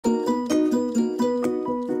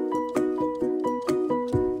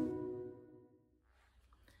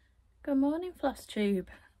Floss tube.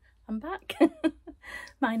 I'm back.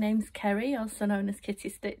 My name's Kerry, also known as Kitty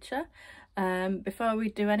Stitcher. Before we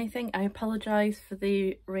do anything, I apologise for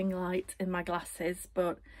the ring light in my glasses,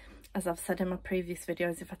 but as I've said in my previous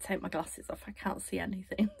videos, if I take my glasses off I can't see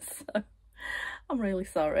anything, so I'm really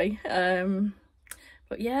sorry.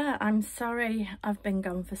 But yeah, I'm sorry I've been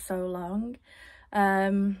gone for so long.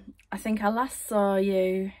 I think I last saw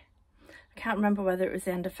you, I can't remember whether it was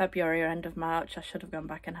the end of February or end of March. I should have gone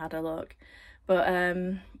back and had a look, but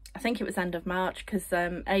I think it was end of March, because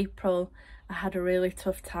April I had a really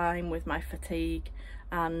tough time with my fatigue,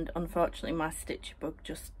 and unfortunately my stitchy bug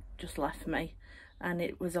just left me, and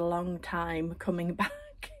it was a long time coming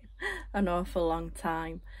back, an awful long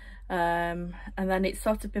time. And then it's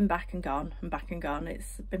sort of been back and gone and back and gone.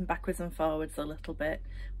 It's been backwards and forwards a little bit,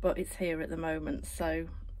 but it's here at the moment, so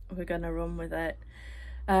we're gonna run with it.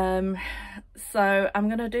 So I'm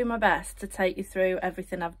gonna do my best to take you through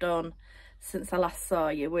everything I've done since I last saw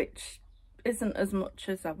you, which isn't as much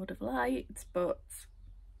as I would have liked, but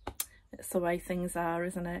it's the way things are,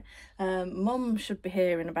 isn't it? Mum should be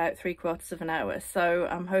here in about 3/4 of an hour, so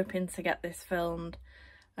I'm hoping to get this filmed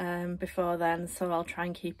before then, so I'll try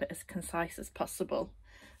and keep it as concise as possible.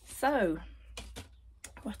 So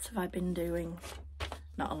what have I been doing?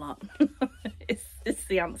 Not a lot. it's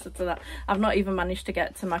the answer to that. I've not even managed to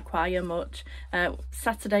get to my choir much.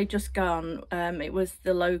 Saturday just gone, it was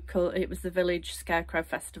the village scarecrow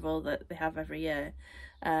festival that they have every year.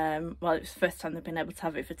 Well, it was the first time they've been able to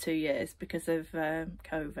have it for 2 years because of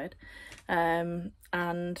COVID.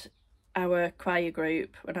 And our choir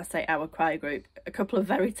group, when I say our choir group, a couple of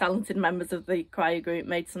very talented members of the choir group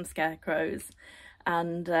made some scarecrows,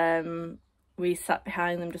 and we sat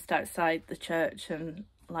behind them just outside the church and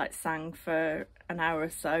like sang for an hour or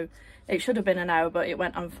so. It should have been an hour, but it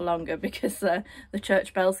went on for longer because the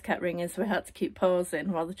church bells kept ringing, so we had to keep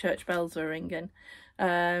pausing while the church bells were ringing.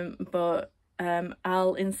 But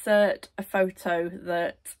I'll insert a photo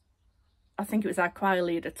that I think it was our choir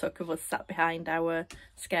leader took of us sat behind our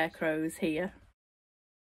scarecrows here.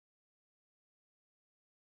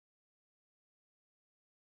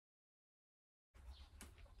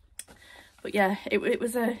 But yeah, it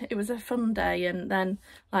was a fun day, and then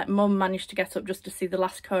like Mum managed to get up just to see the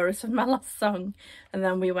last chorus of my last song, and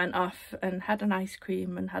then we went off and had an ice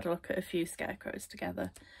cream and had a look at a few scarecrows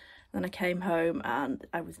together. Then I came home and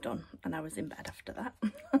I was done, and I was in bed after that.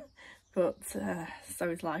 But so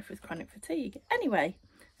is life with chronic fatigue. Anyway,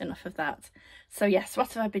 enough of that. So yes,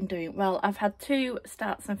 what have I been doing? Well, I've had 2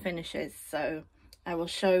 starts and finishes, so I will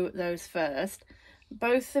show those first.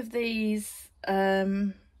 Both of these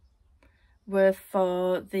were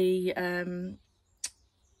for the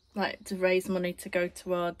like to raise money to go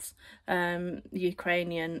towards the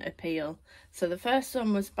Ukrainian appeal. So the first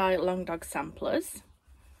one was by Long Dog Samplers,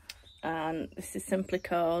 and this is simply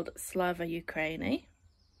called Slava Ukraini,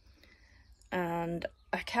 and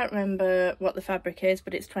I can't remember what the fabric is,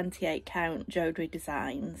 but it's 28 count Jodri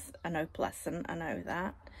designs. I know Pleasant, I know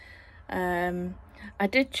that. I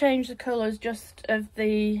did change the colours just of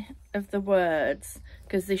the words,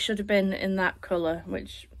 because they should have been in that colour,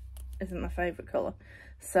 which isn't my favourite colour.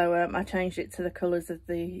 So I changed it to the colours of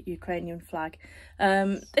the Ukrainian flag.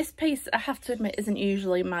 This piece, I have to admit, isn't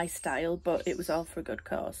usually my style, but it was all for a good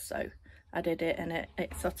cause, so I did it, and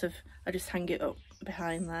it sort of, I just hang it up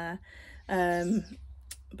behind there.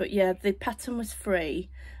 But yeah, the pattern was free,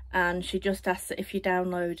 and she just asked that if you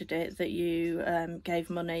downloaded it that you gave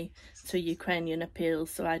money to Ukrainian appeal,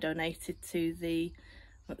 so I donated to the,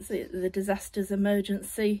 what's it, the Disasters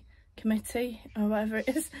Emergency Committee or whatever it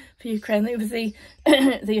is for Ukraine. It was the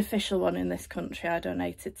the official one in this country. I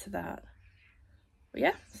donated to that. But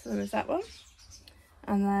yeah, so there was that one.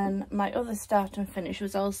 And then my other start and finish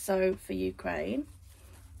was also for Ukraine,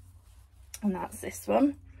 and that's this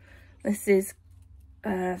one. This is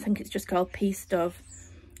I think it's just called Peace Dove,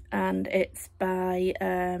 and it's by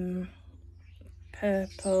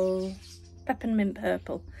Peppermint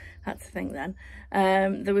Purple, that's the thing then.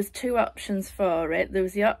 There was 2 options for it. There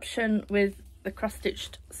was the option with the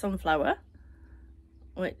cross-stitched sunflower,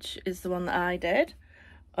 which is the one that I did,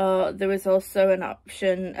 or there was also an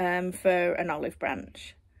option for an olive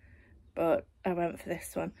branch, but I went for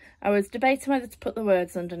this one. I was debating whether to put the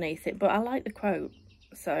words underneath it, but I like the quote,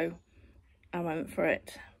 so I went for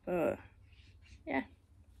it. But yeah,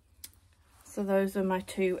 so those are my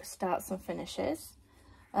 2 starts and finishes.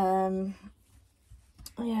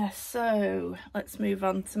 Yeah, so let's move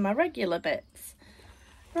on to my regular bits.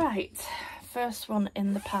 Right, first one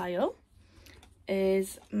in the pile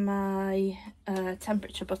is my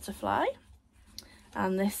temperature butterfly,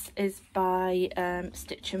 and this is by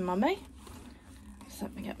Stitch and Mummy.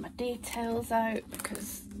 let me get my details out,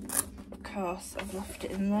 because of course I've left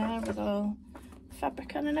it in there with all the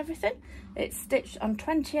fabric on and everything. It's stitched on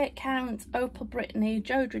 28 count Opal Brittany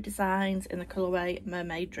Jodrey designs in the colourway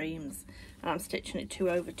Mermaid Dreams, and I'm stitching it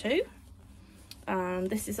 2/2. And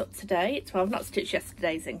this is up to date. Well, I've not stitched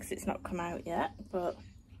yesterday's in because it's not come out yet, but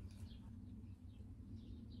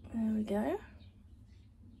there we go.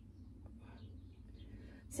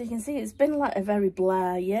 So you can see it's been like a very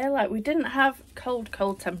Blair year. Like, we didn't have cold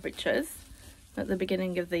temperatures at the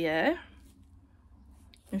beginning of the year.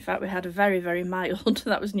 In fact, we had a very mild,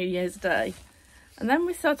 that was New Year's Day. And then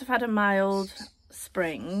we sort of had a mild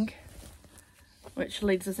spring, which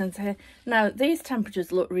leads us into here. Now, these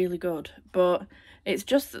temperatures look really good, but it's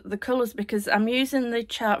just the colours, because I'm using the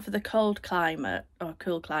chart for the cold climate, or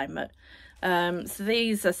cool climate. So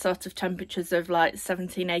these are sort of temperatures of like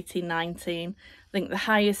 17, 18, 19. I think the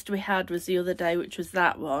highest we had was the other day, which was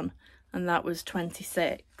that one, and that was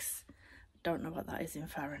 26. Don't know what that is in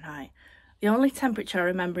Fahrenheit. The only temperature I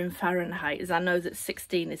remember in Fahrenheit is I know that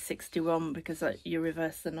 16 is 61, because you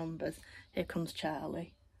reverse the numbers. Here comes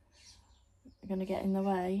Charlie. You're going to get in the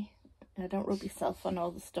way. Don't rub yourself on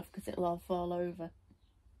all the stuff, because it'll all fall over.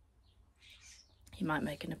 He might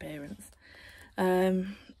make an appearance.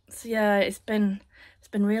 So yeah, it's been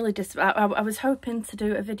really I was hoping to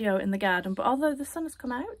do a video in the garden, but although the sun has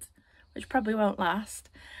come out, which probably won't last,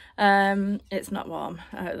 it's not warm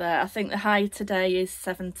out there. I think the high today is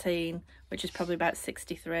 17, which is probably about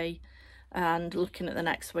 63, and looking at the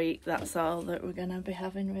next week, that's all that we're going to be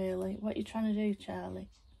having, really. What are you trying to do, Charlie?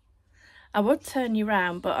 I would turn you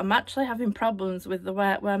round, but I'm actually having problems with the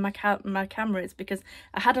where my camera is, because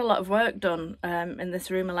I had a lot of work done in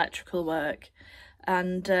this room, electrical work,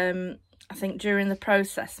 and I think during the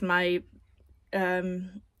process my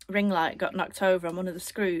ring light got knocked over, and one of the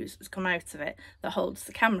screws has come out of it that holds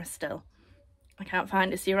the camera still. I can't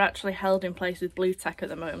find it, so you're actually held in place with blue tack at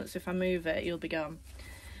the moment, so if I move it, you'll be gone.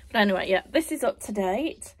 But anyway, yeah, this is up to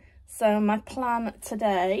date. So my plan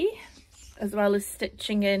today, as well as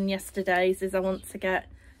stitching in yesterday's, is I want to get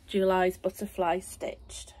July's butterfly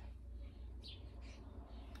stitched.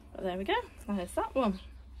 But there we go, there's that one.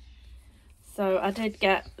 So I did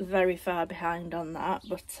get very far behind on that,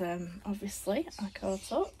 but obviously I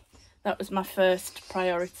caught up. That was my first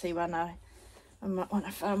priority when I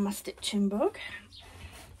found my stitching bug.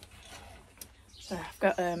 So I've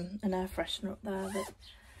got an air freshener up there that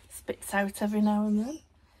spits out every now and then.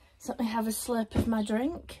 So let me have a slurp of my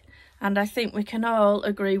drink. And I think we can all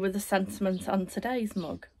agree with the sentiment on today's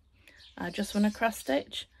mug. I just want to cross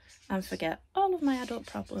stitch and forget all of my adult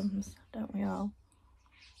problems, don't we all?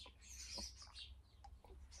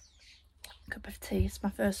 Cup of tea, it's my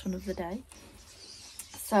first one of the day.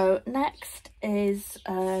 So next is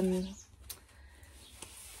that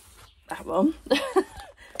one.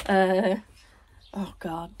 Oh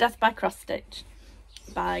god, Death by Cross Stitch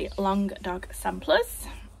by Long Dog Samplers.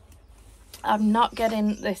 I'm not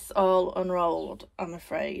getting this all unrolled, I'm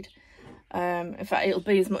afraid. In fact, it'll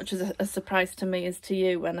be as much as a surprise to me as to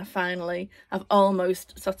you when I've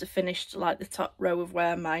almost sort of finished like the top row of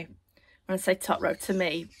where when I say top row, to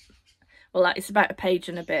me, well, like, it's about a page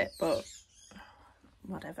and a bit, but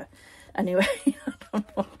whatever. Anyway, I don't know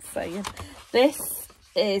what I'm saying. This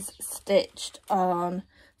is stitched on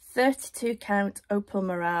 32 count Opal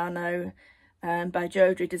Murano by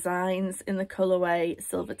Jodrey Designs in the colourway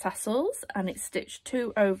Silver Tassels, and it's stitched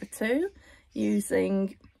 2/2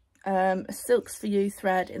 using a Silks for You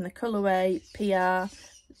thread in the colourway PR,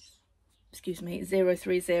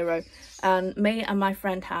 030, and me and my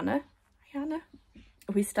friend Hannah,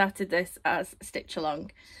 we started this as a stitch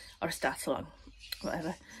along, or a start along,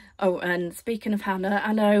 whatever. Oh, and speaking of Hannah,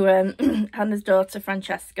 I know Hannah's daughter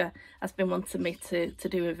Francesca has been wanting me to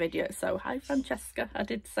do a video. So hi Francesca, I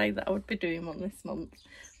did say that I would be doing one this month.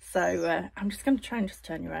 So I'm just going to try and just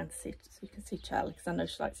turn you around to see, so you can see Charlie, because I know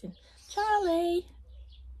she likes seeing Charlie.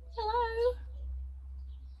 Hello.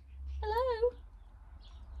 Hello.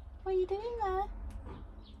 What are you doing there?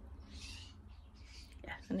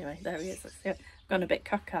 Yeah, anyway, there he is. Let's see. I've gone a bit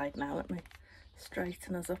cockeyed now. Let me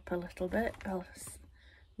straighten us up a little bit. I'll just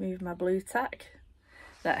move my blue tack.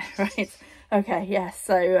 There, right. Okay, yeah,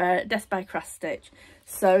 so Death by Cross Stitch.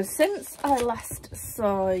 So since I last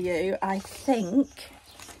saw you, I think,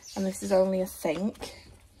 and this is only a think,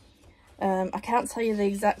 I can't tell you the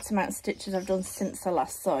exact amount of stitches I've done since I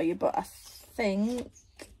last saw you, but I think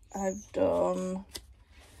I've done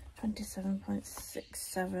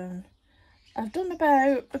 27.67. I've done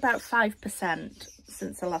about 5%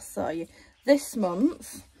 since I last saw you. This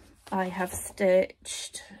month I have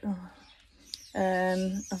stitched,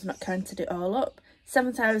 I've not counted it all up,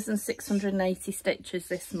 7,680 stitches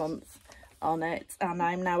this month on it, and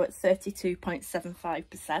I'm now at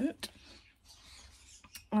 32.75%.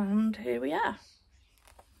 And here we are.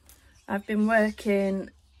 I've been working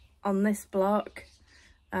on this block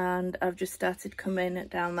and I've just started coming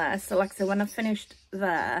down there. So like I said, when I've finished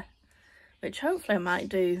there, which hopefully I might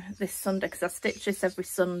do this Sunday, because I stitch this every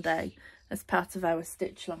Sunday as part of our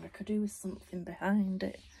stitch along. I could do with something behind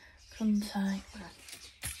it, couldn't I?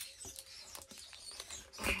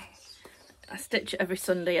 I stitch it every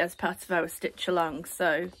Sunday as part of our stitch along,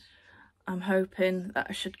 so I'm hoping that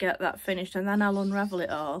I should get that finished, and then I'll unravel it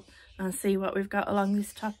all and see what we've got along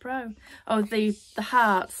this top row. Oh, the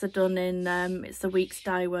hearts are done in it's the Weeks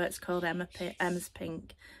dye work. It's called Emma's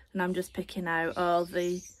Pink, and I'm just picking out all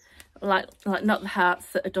the like not the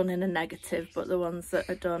hearts that are done in a negative, but the ones that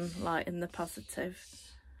are done like in the positive.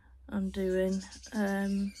 I'm doing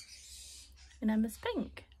in Emma's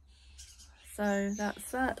Pink. So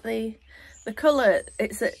that's that. The colour,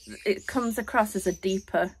 it comes across as a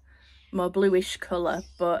deeper, more bluish colour,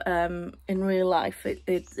 but in real life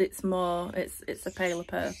it's more, it's a paler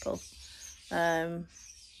purple. But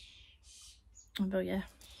yeah,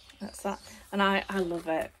 that's that. And I love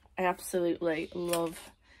it. I absolutely love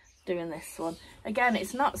doing this one. Again,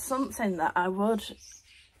 it's not something that I would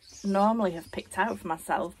normally have picked out for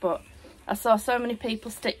myself, but I saw so many people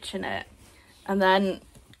stitching it, and then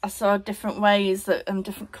I saw different ways that and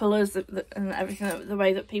different colours and everything, the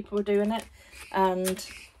way that people were doing it, and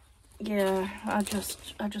yeah, I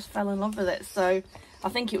just fell in love with it. So I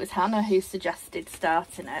think it was Hannah who suggested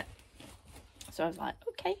starting it, so I was like,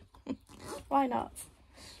 okay, why not?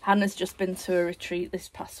 Hannah's just been to a retreat this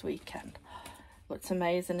past weekend. Looked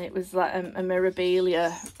amazing. It was like a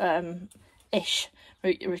Mirabilia ish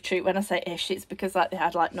retreat. When I say ish, it's because like they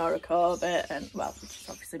had like Nora Corbett and, well, which is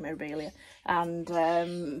obviously Mirabilia, and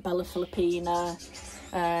Bella Filipina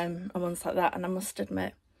and ones like that. And I must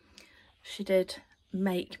admit, she did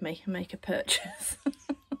make me make a purchase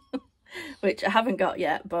which I haven't got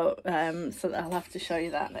yet, but so I'll have to show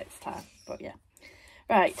you that next time. But yeah,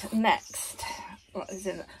 right, next, what is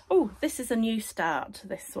in? Oh, this is a new start,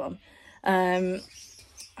 this one, and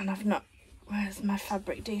I've not, where's my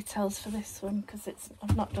fabric details for this one, because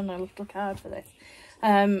I've not done a little card for this.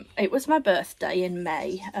 It was my birthday in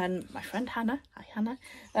May, and my friend Hannah, hi Hannah,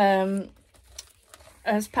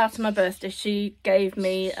 as part of my birthday she gave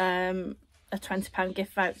me a £20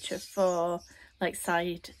 gift voucher for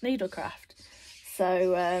Lakeside Needlecraft.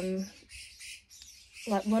 So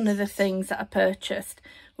like one of the things that I purchased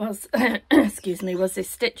was excuse me, was this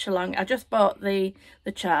stitch along. I just bought the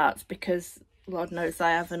charts because Lord knows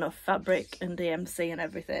I have enough fabric and DMC and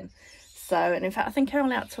everything. So, and in fact I think I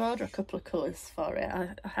only had to order a couple of colours for it.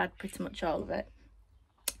 I had pretty much all of it.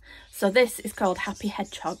 So this is called Happy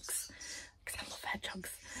Hedgehogs, because I love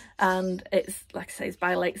hedgehogs. And it's, like I say, it's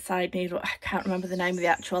by Lakeside Needle. I can't remember the name of the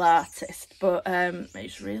actual artist, but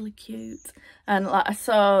it's really cute. And like I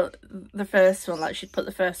saw the first one, like she'd put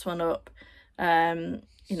the first one up,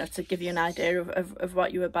 you know, to give you an idea of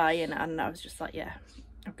what you were buying, and I was just like, yeah,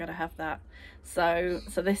 I've got to have that. So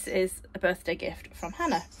this is a birthday gift from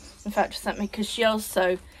Hannah. In fact, she sent me, because she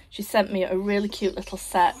sent me a really cute little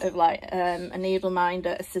set of like a needle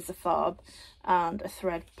minder, a scissor fob, and a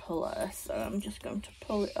thread puller. So I'm just going to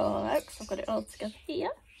pull it all out because I've got it all together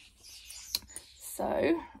here.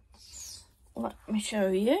 So let me show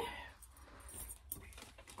you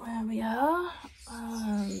where we are,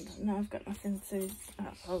 and now I've got nothing to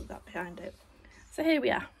hold that behind it. So here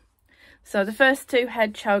we are. So the first two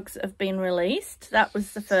hedgehogs have been released. That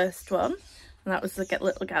was the first one, and that was the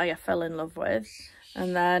little guy I fell in love with.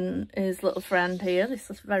 And then his little friend here,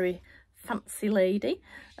 this very fancy lady,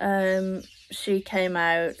 she came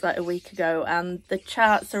out like a week ago, and the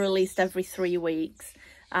charts are released every 3 weeks,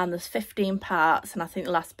 and there's 15 parts, and I think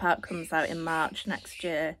the last part comes out in March next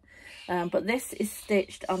year. But this is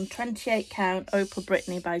stitched on 28 count Opal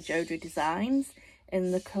Brittany by Jodrey Designs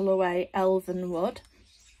in the colourway Elven Wood,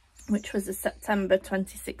 which was a September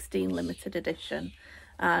 2016 limited edition,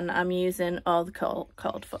 and I'm using all the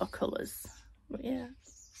called for colours. But yeah,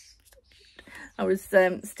 I was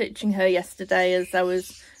stitching her yesterday as I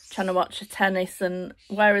was trying to watch a tennis, and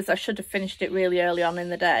whereas I should have finished it really early on in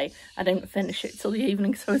the day, I didn't finish it till the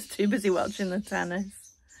evening, so I was too busy watching the tennis.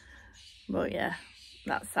 But yeah,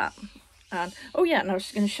 that's that. And oh yeah, and I was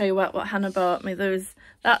just going to show you what Hannah bought me.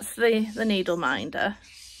 That's the needle minder.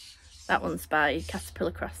 That one's by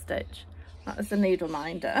Caterpillar Cross Stitch. That is the needle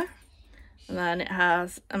minder, and then it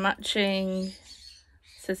has a matching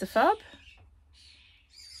scissor fob,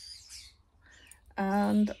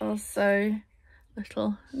 and also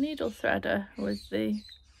little needle threader with the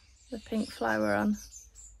the pink flower on.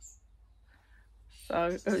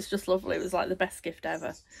 So it was just lovely. It was like the best gift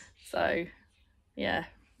ever. So yeah,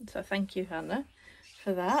 so thank you, Hannah,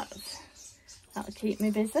 for that. That'll keep me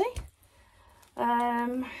busy.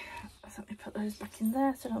 Let me put those back in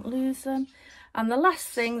there so I don't lose them. And the last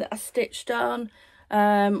thing that I stitched on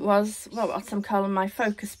was, well, what I'm calling my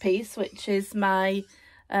focus piece, which is my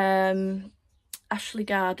Ashley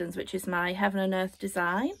Gardens, which is my Heaven and Earth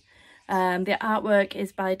design. The artwork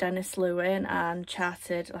is by Dennis Lewin and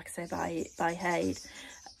charted, like I say, by Haid.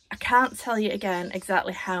 I can't tell you again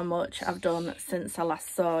exactly how much I've done since I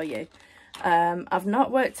last saw you. I've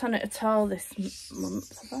not worked on it at all this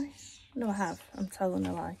month, have I? No, I have. I'm telling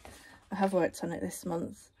a lie. I have worked on it this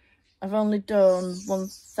month. I've only done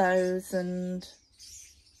 1,000.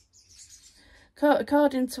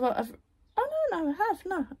 According to what I've... Oh, no, I have.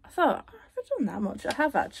 No, I thought... I've done that much. I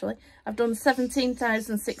have actually. I've done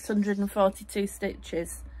 17,642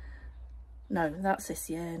 stitches. No, that's this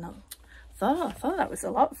year. Not. I thought that was a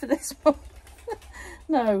lot for this month.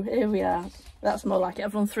 No, here we are. That's more like it.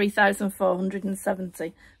 I've done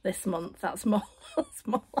 3,470 this month. That's more. That's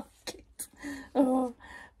more like it. Oh,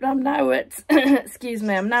 but I'm now at. Excuse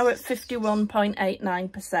me. I'm now at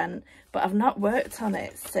 51.89%. But I've not worked on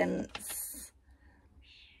it since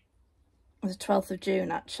the 12th of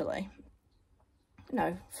June actually.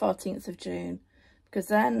 No, 14th of June, because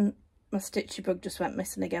then my stitchy bug just went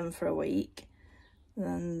missing again for a week,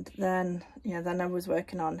 and then yeah, then I was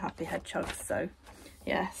working on Happy Hedgehogs. So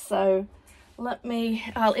yeah, so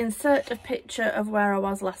I'll insert a picture of where I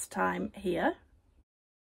was last time here.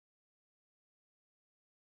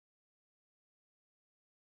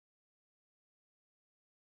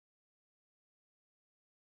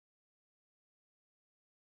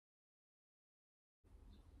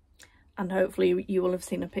 And hopefully you will have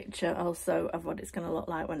seen a picture also of what it's going to look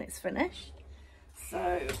like when it's finished.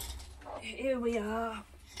 So here we are.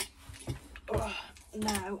 Oh,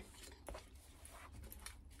 now.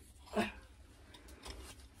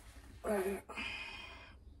 I'm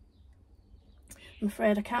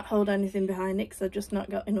afraid I can't hold anything behind it because I've just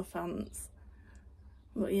not got enough hands.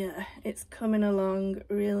 But yeah, it's coming along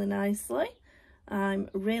really nicely.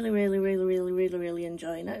 I'm really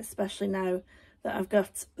enjoying it, especially now that I've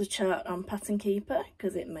got the chart on Pattern Keeper,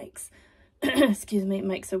 because it makes excuse me, it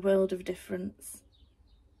makes a world of difference.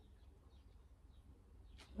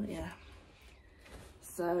 But yeah,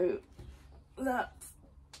 so that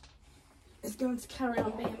is going to carry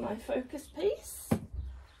on being my focus piece,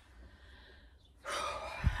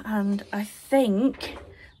 and I think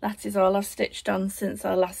that is all I've stitched on since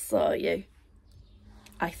I last saw you.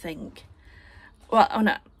 I think. Well, oh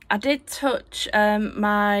no, I did touch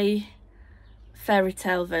my Fairy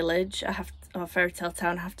Tale Village. Or Fairy Tale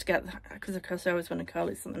Town. I have to get that because of course I always want to call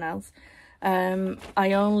it something else.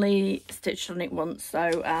 I only stitched on it once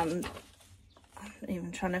though, and I'm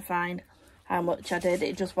even trying to find how much I did.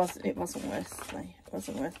 It just wasn't. It wasn't worth me. It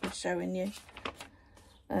wasn't worth me showing you.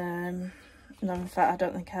 No, in fact, I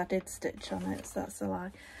don't think I did stitch on it. So that's a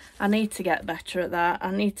lie. I need to get better at that.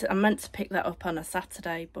 I'm meant to pick that up on a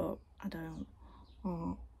Saturday, but I don't.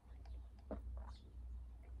 Oh.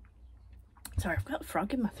 Sorry, I've got a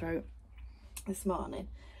frog in my throat this morning.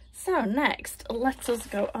 So next, let us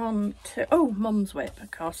go on to, oh, Mum's WIP.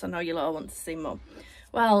 Of course, I know you'll all want to see Mum.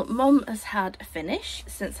 Well, Mum has had a finish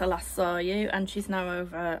since I last saw you, and she's now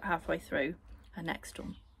over halfway through her next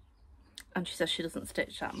one. And she says she doesn't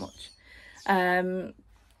stitch that much.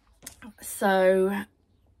 So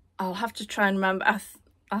I'll have to try and remember. I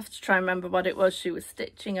have to try and remember what it was she was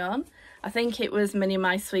stitching on. I think it was Minnie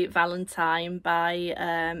My Sweet Valentine by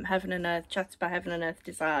Heaven and Earth, Chatted by Heaven and Earth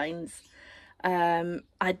Designs.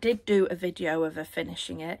 I did do a video of her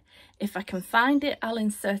finishing it. If I can find it, I'll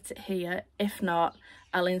insert it here. If not,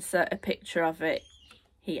 I'll insert a picture of it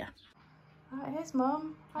here. Right, here's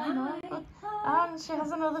Mum. Hi, Mum. And she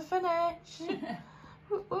has another finish.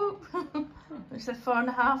 Whoop, whoop. You said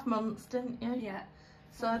 4.5 months, didn't you? Yeah.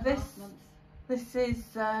 So this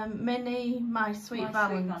is Minnie, My Sweet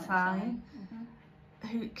Valentine.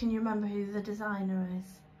 Who can you remember who the designer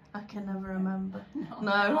is? I can never remember.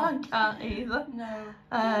 No, I can't either. No.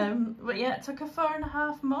 But yeah, it took her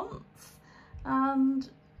 4.5 months, and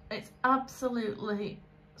it's absolutely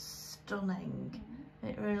stunning.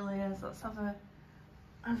 It really is. Let's have a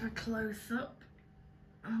close up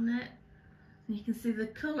on it. And you can see the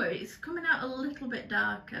colour. It's coming out a little bit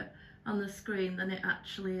darker on the screen than it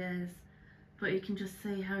actually is, but you can just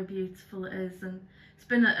see how beautiful it is. And it's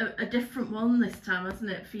been a different one this time, hasn't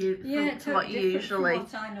it, for you? Yeah, to what you usually. From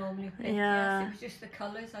what I normally think. Yeah. Yes, it was just the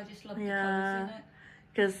colours. I just love the colours in it.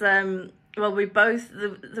 Because well, we both,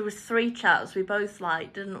 there was 3 chats we both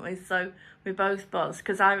liked, didn't we? So we both bought,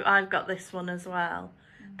 because I've got this one as well.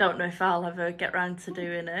 Don't know if I'll ever get round to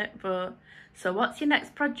doing it, but... So what's your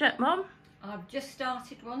next project, Mum? I've just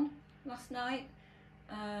started one last night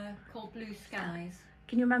called Blue Skies.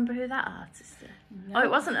 Can you remember who that artist is? No. Oh, it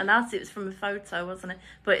wasn't an artist, it was from a photo, wasn't it?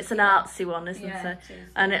 But it's an artsy one, isn't it? It is,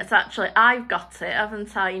 and it's actually, I've got it,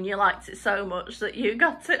 haven't I? And you liked it so much that you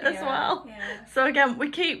got it as well. Yeah. So again, we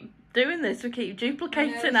keep doing this, we keep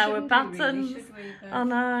duplicating our patterns. I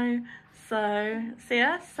know. So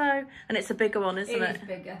yeah, and it's a bigger one, isn't it? It is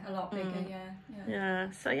bigger, a lot bigger, Yeah,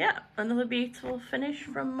 so yeah, another beautiful finish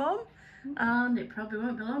from Mum. And it probably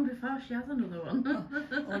won't be long before she has another one.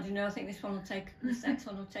 Well, do you know, I think this next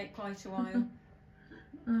one will take quite a while.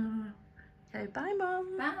 Okay, bye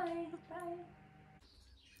Mum. Bye.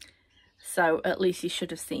 So at least you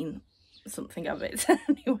should have seen something of it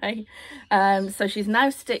anyway. So she's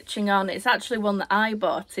now stitching on, it's actually one that I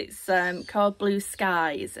bought. It's called Blue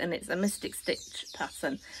Skies, and it's a Mystic Stitch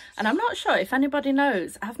pattern. And I'm not sure if anybody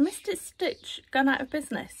knows, have Mystic Stitch gone out of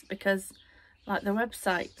business? Because like the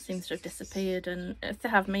website seems to have disappeared, and if they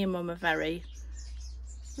have, me and Mum are very,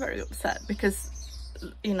 very upset, because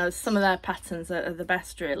you know, some of their patterns are the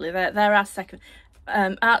best really. They're our second.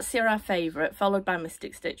 Artsy are our favourite, followed by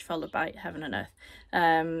Mystic Stitch, followed by Heaven and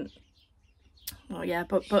Earth. Well, yeah,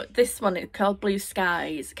 but this one, it's called Blue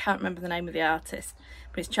Skies. I can't remember the name of the artist,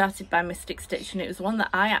 but it's charted by Mystic Stitch, and it was one that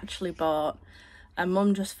I actually bought, and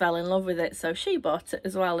Mum just fell in love with it, so she bought it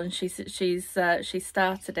as well, and she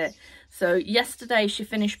started it. So yesterday she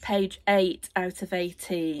finished page 8 out of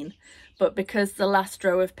 18, but because the last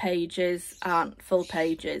row of pages aren't full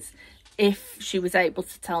pages, if she was able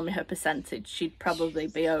to tell me her percentage, she'd probably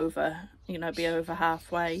be over, you know, be over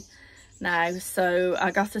halfway now. So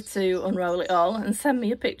I got her to unroll it all and send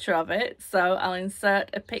me a picture of it, so I'll insert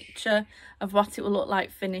a picture of what it will look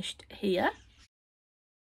like finished here.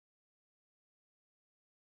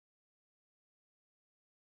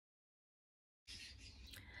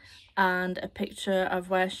 And a picture of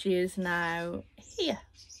where she is now here.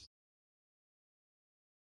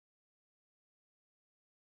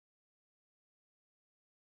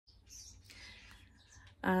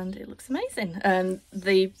 And it looks amazing.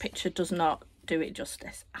 The picture does not do it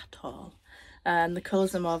justice at all. The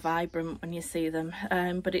colours are more vibrant when you see them,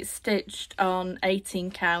 but it's stitched on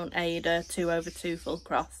 18 count Ada 2/2 full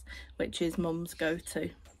cross, which is Mum's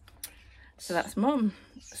go-to. So that's Mum.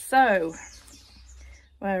 So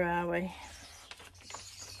where are we?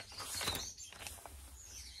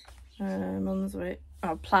 Mum's way.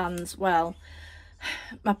 Oh, plans. Well,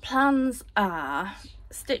 my plans are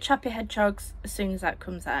stitch Happy Hedgehogs as soon as that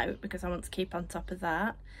comes out, because I want to keep on top of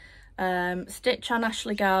that. Stitch on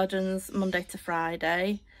Ashley Gardens Monday to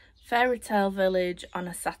Friday. Fairy Tale Village on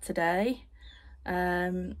a Saturday.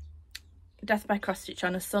 Death by Cross Stitch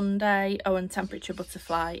on a Sunday. Oh, and Temperature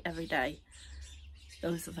Butterfly every day.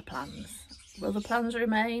 Those are the plans. Will the plans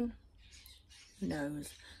remain? Who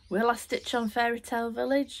knows? Will I stitch on Fairy Tale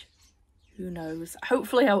Village? Who knows?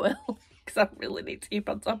 Hopefully I will, because I really need to keep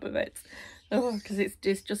on top of it. Oh, because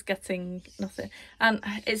it's just getting nothing. And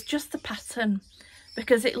it's just the pattern,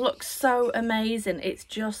 because it looks so amazing. It's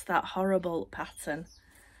just that horrible pattern.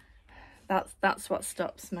 That's what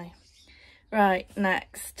stops me. Right,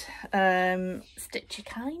 next. Stitchy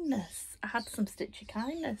Kindness. I had some Stitchy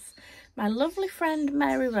Kindness. My lovely friend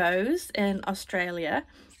Mary Rose in Australia,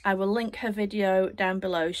 I will link her video down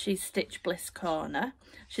below. She's Stitch Bliss Corner.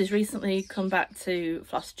 She's recently come back to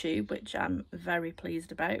Floss Tube, which I'm very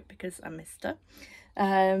pleased about because I missed her.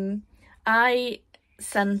 I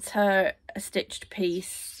sent her a stitched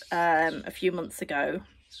piece a few months ago,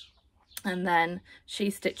 and then she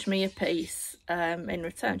stitched me a piece in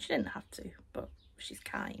return. She didn't have to, but she's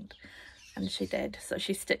kind, and she did. So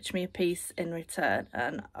she stitched me a piece in return,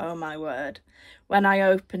 and oh my word, when I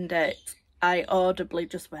opened it, I audibly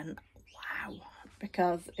just went, wow,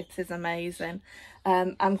 because it is amazing.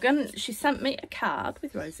 She sent me a card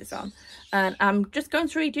with roses on, and I'm just going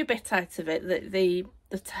to read you a bit out of it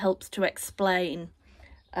that helps to explain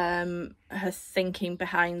her thinking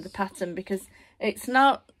behind the pattern, because it's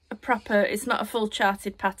not a full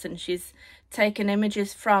charted pattern. She's taken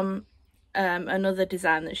images from another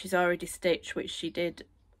design that she's already stitched, which she did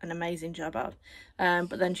an amazing job of,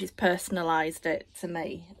 but then she's personalised it to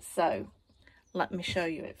me. So let me show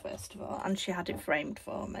you it first of all. And she had it framed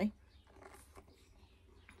for me.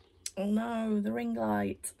 Oh no, the ring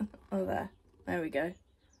light. Oh, there we go.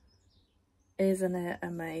 Isn't it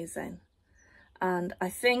amazing? And I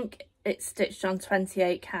think it's stitched on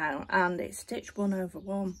 28 count, and it's stitched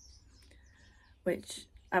 1/1, which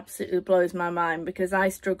absolutely blows my mind, because I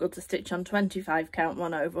struggle to stitch on 25 count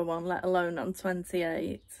 1/1, let alone on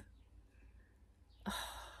 28. Oh,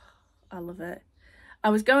 I love it. I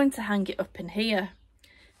was going to hang it up in here,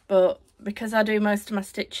 but because I do most of my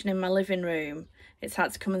stitching in my living room, it's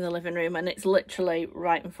had to come in the living room, and it's literally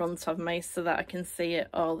right in front of me so that I can see it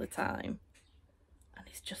all the time. And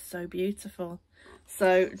it's just so beautiful.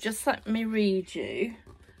 So just let me read you,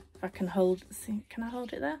 if I can hold, see, can I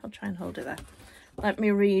hold it there? I'll try and hold it there. Let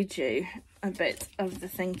me read you a bit of the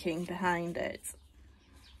thinking behind it.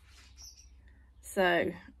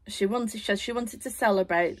 So she wanted to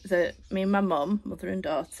celebrate that me and my mum, mother and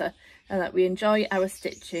daughter, and that we enjoy our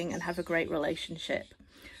stitching and have a great relationship.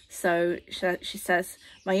 So she says,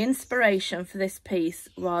 my inspiration for this piece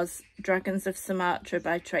was Dragons of Sumatra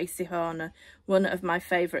by Tracy Horner, one of my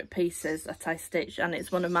favourite pieces that I stitched, and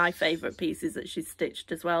it's one of my favourite pieces that she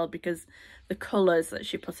stitched as well, because the colours that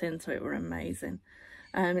she put into it were amazing.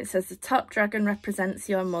 It says the top dragon represents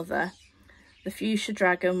your mother. The fuchsia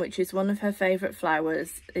dragon, which is one of her favourite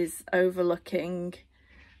flowers, is overlooking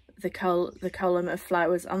the column of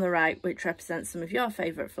flowers on the right, which represents some of your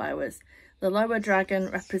favourite flowers. The lower dragon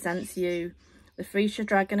represents you. The fuchsia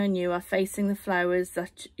dragon and you are facing the flowers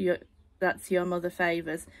that's your mother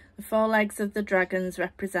favours. The 4 legs of the dragons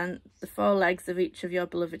represent the 4 legs of each of your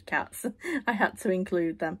beloved cats. I had to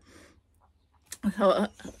include them. I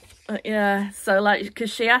thought, yeah, so like, because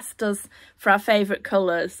she asked us for our favourite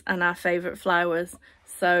colours and our favourite flowers,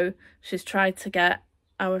 so she's tried to get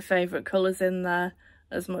our favourite colours in there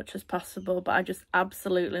as much as possible, but I just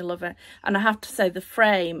absolutely love it. And I have to say, the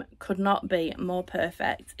frame could not be more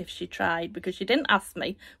perfect if she tried, because she didn't ask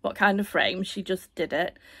me what kind of frame, she just did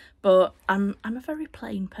it. But I'm a very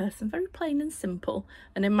plain person, very plain and simple,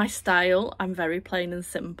 and in my style I'm very plain and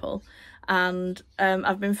simple. And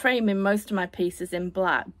I've been framing most of my pieces in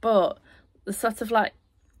black, but the sort of like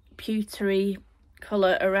pewtery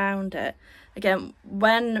colour around it, again,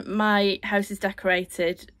 when my house is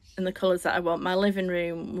decorated in the colours that I want, my living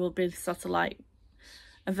room will be sort of like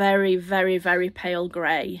a very, very, very pale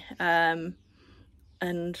grey, and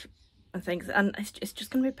things, and it's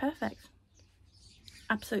just going to be perfect,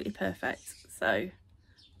 absolutely perfect. So,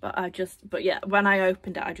 but yeah, when I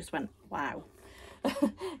opened it, I just went, wow.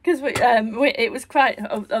 Because it was quite,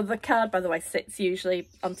 the card, by the way, sits usually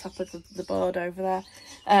on top of the board over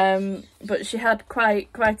there, but she had quite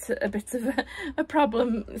a bit of a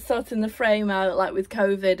problem sorting the frame out, like with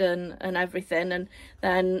COVID and everything, and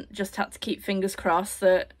then just had to keep fingers crossed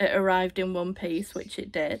that it arrived in one piece, which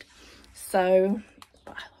it did. So,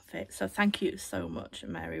 but I love it. So thank you so much,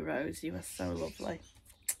 Mary Rose, you are so lovely.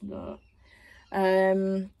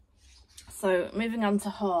 So moving on to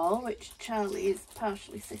haul, which Charlie is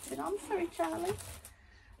partially sitting on. Sorry, Charlie.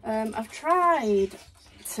 I've tried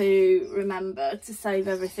to remember to save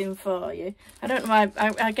everything for you. I don't know why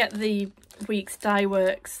I get the week's dye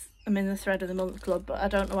works. I'm in the thread of the month club, but I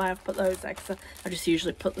don't know why I've put those there, because I just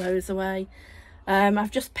usually put those away. I've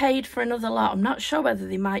just paid for another lot. I'm not sure whether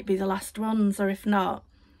they might be the last ones, or if not,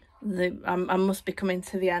 I must be coming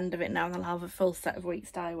to the end of it now, and I'll have a full set of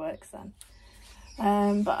week's dye works then.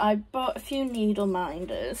 But I bought a few needle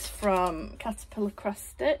minders from Caterpillar Cross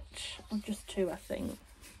Stitch, or just 2 I think,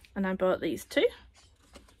 and I bought these 2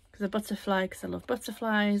 because a butterfly, because I love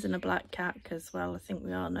butterflies, and a black cat because, well, I think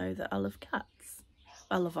we all know that I love cats.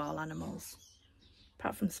 I love all animals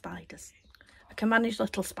apart from spiders. I can manage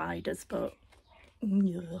little spiders, but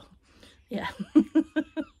yeah.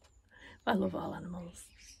 I love all animals.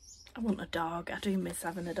 I want a dog. I do miss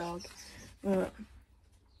having a dog, but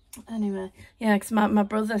anyway, yeah, because my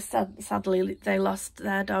brother sadly they lost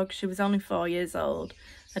their dog. She was only 4 years old,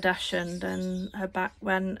 a Dachshund, and her back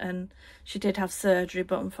went, and she did have surgery,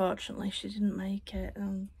 but unfortunately she didn't make it.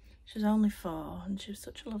 She was only 4, and she was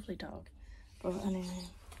such a lovely dog. But anyway,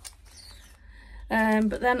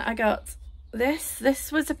 but then I got this.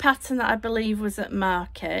 This was a pattern that I believe was at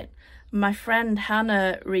market. My friend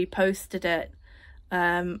Hannah reposted it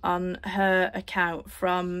on her account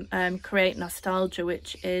from Create Nostalgia,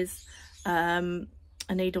 which is a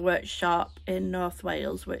needlework shop in North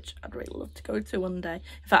Wales, which I'd really love to go to one day.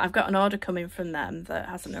 In fact, I've got an order coming from them that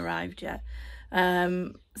hasn't arrived yet.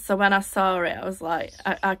 So when I saw it, I was like,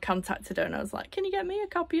 I contacted her and I was like, can you get me a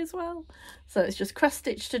copy as well? So it's just cross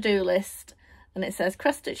stitch to-do list, and it says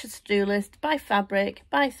cross stitch to-do list, buy fabric,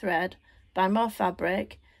 buy thread, buy more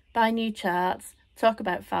fabric, buy new charts, talk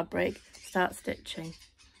about fabric, start stitching.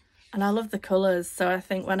 And I love the colours, so I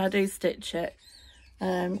think when I do stitch it,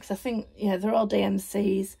 because I think, yeah, they're all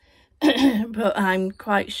DMCs, but I'm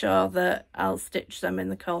quite sure that I'll stitch them in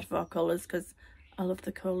the called for colours because I love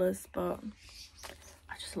the colours. But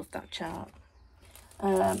I just love that chart.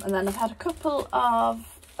 And then I've had a couple of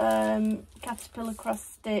Caterpillar cross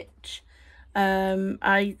stitch.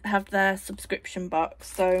 I have their subscription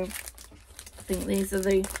box, so I think these are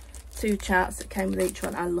the 2 charts that came with each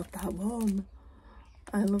one. I love that one.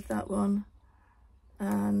 I love that one.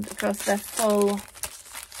 And of course they're full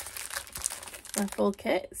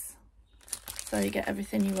kits, so you get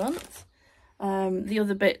everything you want. The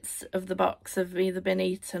other bits of the box have either been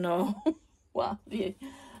eaten or what have you.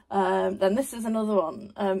 Then this is another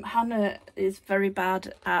one. Hannah is very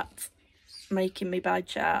bad at making me buy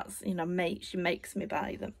charts. You know, she makes me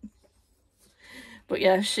buy them. But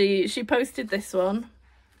yeah, she posted this one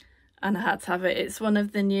and I had to have it. It's one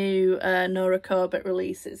of the new Nora Corbett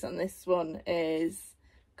releases, and this one is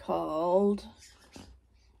called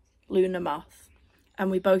Lunar Moth, and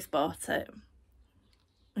we both bought it,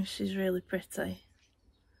 and she's really pretty.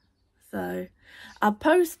 So I'll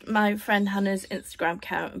post my friend Hannah's Instagram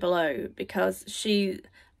account below, because she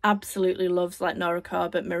absolutely loves like Nora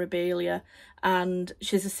Corbett Mirabilia, and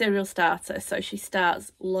she's a serial starter, so she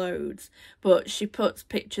starts loads, but she puts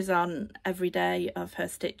pictures on every day of her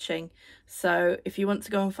stitching. So if you want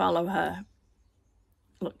to go and follow her,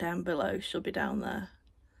 look down below, she'll be down there.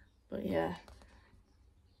 But yeah,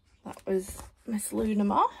 that was Miss Lunar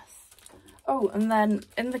Moth. Oh, and then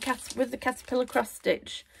in with the Caterpillar cross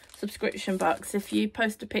stitch subscription box, if you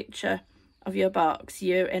post a picture of your box,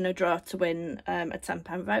 you're in a draw to win a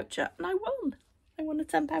 £10 voucher, and I won a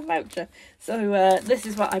 £10 voucher. So this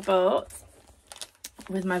is what I bought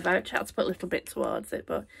with my voucher. I had to put a little bit towards it,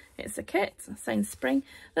 but it's a kit saying spring.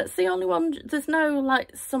 That's the only one. There's no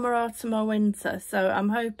like summer, autumn or winter, so I'm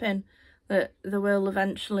hoping that there will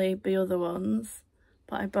eventually be other ones.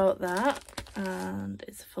 But I bought that, and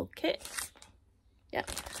it's a full kit. Yeah,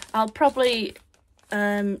 I'll probably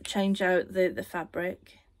change out the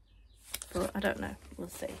fabric, but I don't know, we'll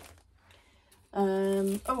see.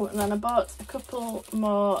 Oh, and then I bought a couple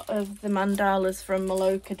more of the mandalas from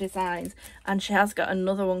Maloka Designs, and she has got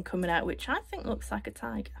another one coming out which I think looks like a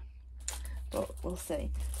tiger, but we'll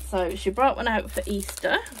see. So she brought one out for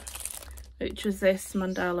Easter, which was this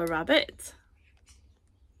mandala rabbit.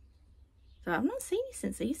 So I've not seen you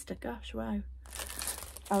since Easter, gosh, wow.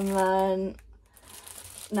 And then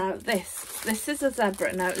now this is a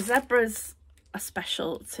zebra. Now zebras are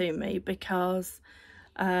special to me because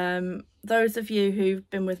those of you who've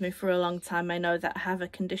been with me for a long time may know that I have a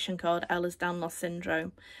condition called Ehlers-Danlos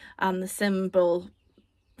syndrome, and the symbol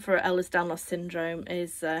for Ehlers-Danlos syndrome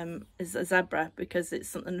is a zebra, because it's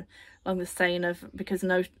something along the saying of, because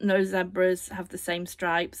no zebras have the same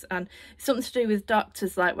stripes, and it's something to do with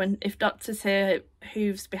doctors, like if doctors hear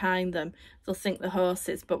hooves behind them, they'll think the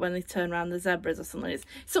horses, but when they turn around the zebras or something, it's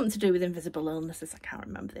something to do with invisible illnesses. I can't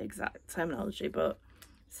remember the exact terminology, but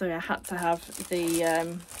so yeah, I had to have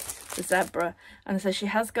the zebra. And so she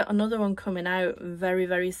has got another one coming out very,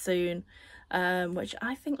 very soon, which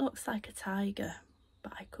I think looks like a tiger,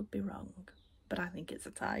 but I could be wrong, but I think it's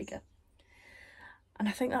a tiger. And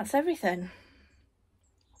I think that's everything.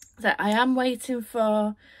 So I am waiting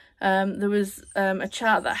for, there was a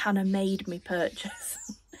chart that Hannah made me purchase.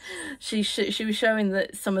 she was showing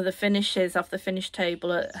that some of the finishes off the finish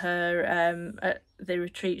table at her at the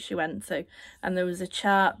retreat she went to, and there was a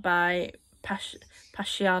chart by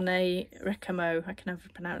Pasciane Recamo, I can never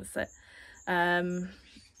pronounce it.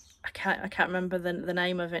 I can't remember the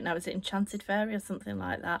name of it now. Was it Enchanted Fairy or something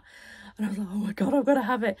like that? And I was like, oh my god, I've got to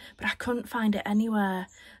have it, but I couldn't find it anywhere.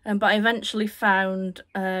 But I eventually found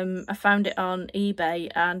I found it on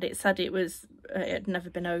eBay, and it said it had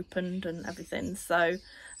never been opened and everything. So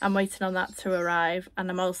I'm waiting on that to arrive, and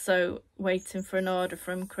I'm also waiting for an order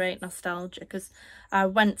from Create Nostalgia, because I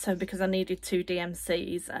went to, because I needed 2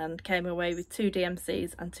 DMCs and came away with 2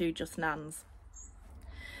 DMCs and 2 Just Nans,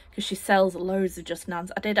 because she sells loads of Just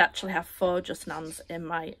Nans. I did actually have 4 Just Nans in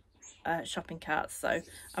my shopping cart, so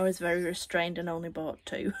I was very restrained and only bought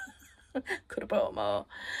 2. Could have bought more.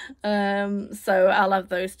 So I'll have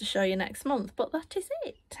those to show you next month, but that is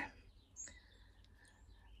it.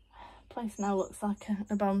 Place now looks like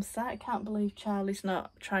a bomb set. I can't believe Charlie's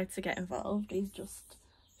not tried to get involved. He's just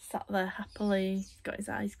sat there happily, got his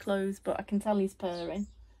eyes closed, but I can tell he's purring.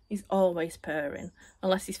 He's always purring,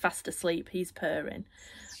 unless he's fast asleep, he's purring.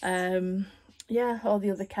 Yeah, all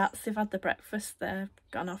the other cats, they've had the breakfast, they've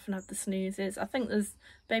gone off and had the snoozes. I think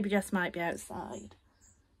Baby Jess might be outside.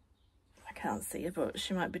 I can't see her, but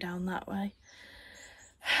she might be down that way.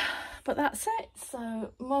 But that's it.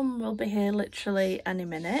 So Mum will be here literally any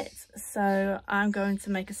minute, so I'm going to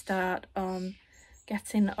make a start on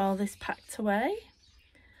getting all this packed away.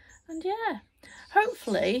 And yeah,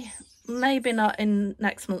 hopefully, maybe not in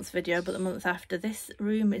next month's video, but the month after, this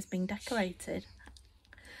room is being decorated.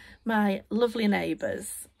 my lovely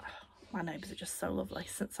neighbours. My neighbours are just so lovely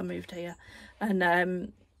since I moved here.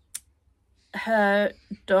 And her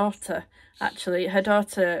daughter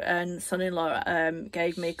and son-in-law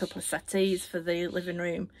gave me a couple of settees for the living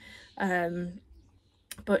room.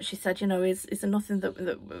 But she said, you know, is there nothing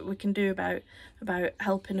that we can do about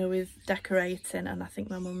helping her with decorating? And I think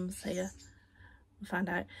my mum's here. We'll find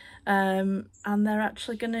out. And they're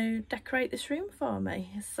actually going to decorate this room for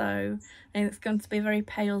me. So and it's going to be a very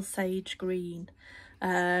pale sage green.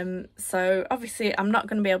 So obviously I'm not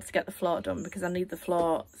going to be able to get the floor done because I need the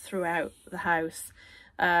floor throughout the house.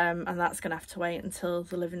 And that's going to have to wait until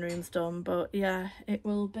the living room's done. But yeah, it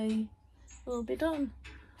will be done.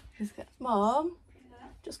 Mom,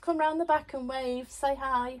 just come round the back and wave, say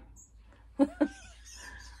hi.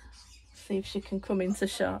 See if she can come into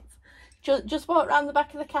shot. Just walk round the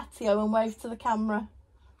back of the catio and wave to the camera.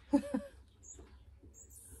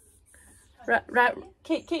 right,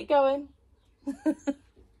 keep going.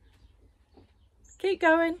 Keep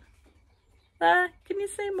going. There, can you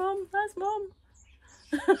see Mum? There's Mum.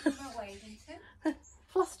 What am I waving to?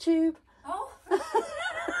 Floss tube. Oh.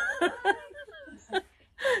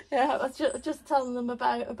 Yeah, I was just telling them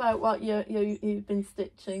about what you've been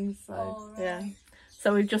stitching. So right. Yeah,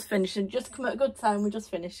 so we've just finished and just come at a good time. We're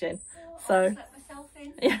just finishing. So I'll let myself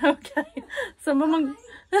in. yeah, okay. So Mum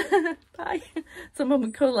and bye. So Mum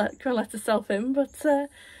and could let herself in, but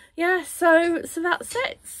yeah. So that's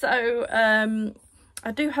it. So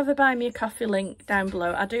I do have a buy me a coffee link down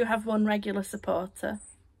below. I do have one regular supporter.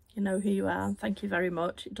 You know who you are, and thank you very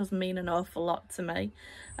much. It doesn't mean an awful lot to me.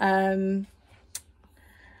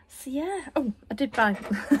 So yeah, oh, I did buy,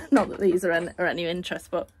 not that these are any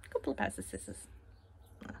interest, but a couple of pairs of scissors.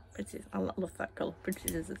 Pretty, I love that colour, pretty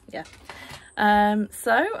scissors, yeah.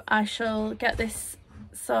 So I shall get this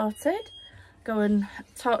sorted, go and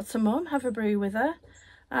talk to Mum, have a brew with her,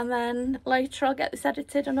 and then later I'll get this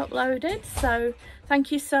edited and uploaded. So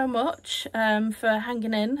thank you so much for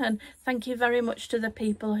hanging in, and thank you very much to the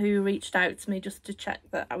people who reached out to me just to check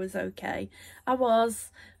that I was okay. I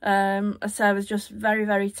was. So I was just very,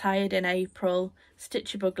 very tired in April.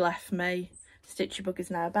 Stitchybug left me. Stitchybug is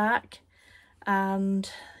now back. And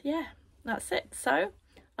yeah, that's it. So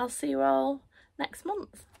I'll see you all next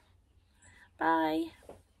month. Bye.